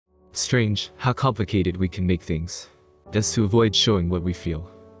Strange how complicated we can make things, just to avoid showing what we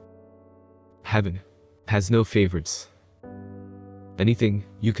feel. Heaven has no favorites. Anything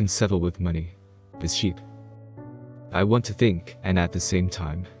you can settle with money is cheap. I want to think, and at the same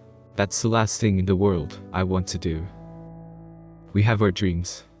time, that's the last thing in the world I want to do. We have our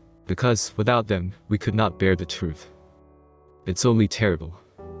dreams, because without them we could not bear the truth. It's only terrible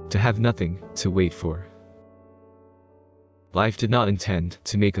to have nothing to wait for. Life did not intend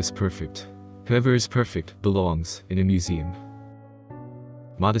to make us perfect. Whoever is perfect belongs in a museum.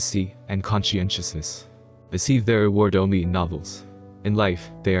 Modesty and conscientiousness receive their reward only in novels. In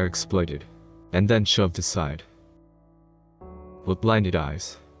life, they are exploited, and then shoved aside. With blinded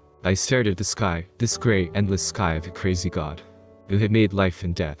eyes, I stared at the sky, this gray, endless sky of a crazy God, who had made life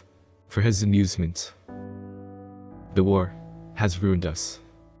and death for his amusement. The war has ruined us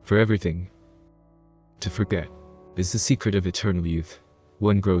for everything. To forget is the secret of eternal youth.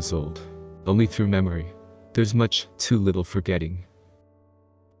 One grows old only through memory. There's much too little forgetting.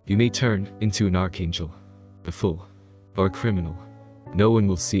 You may turn into an archangel, a fool, or a criminal. No one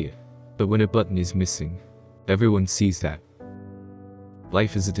will see it, but when a button is missing, everyone sees that.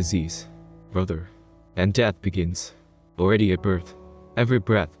 Life is a disease, brother, and death begins already at birth. Every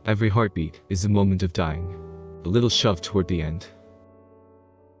breath, every heartbeat is a moment of dying, a little shove toward the end.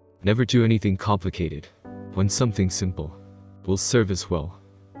 Never do anything complicated when something simple will serve us well.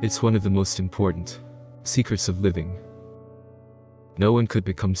 It's one of the most important secrets of living. No one could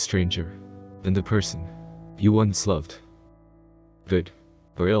become stranger than the person you once loved. Good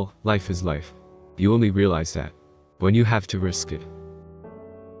or ill, life is life. You only realize that when you have to risk it.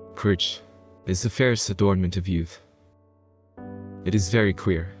 Courage is the fairest adornment of youth. It is very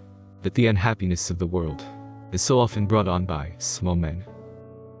queer that the unhappiness of the world is so often brought on by small men.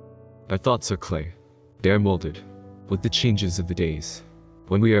 Our thoughts are clay. They are molded with the changes of the days.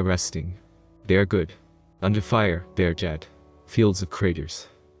 When we are resting, they are good. Under fire, they are dead. Fields of craters,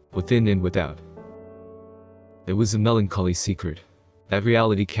 within and without. It was a melancholy secret that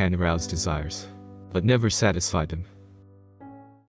reality can arouse desires, but never satisfy them.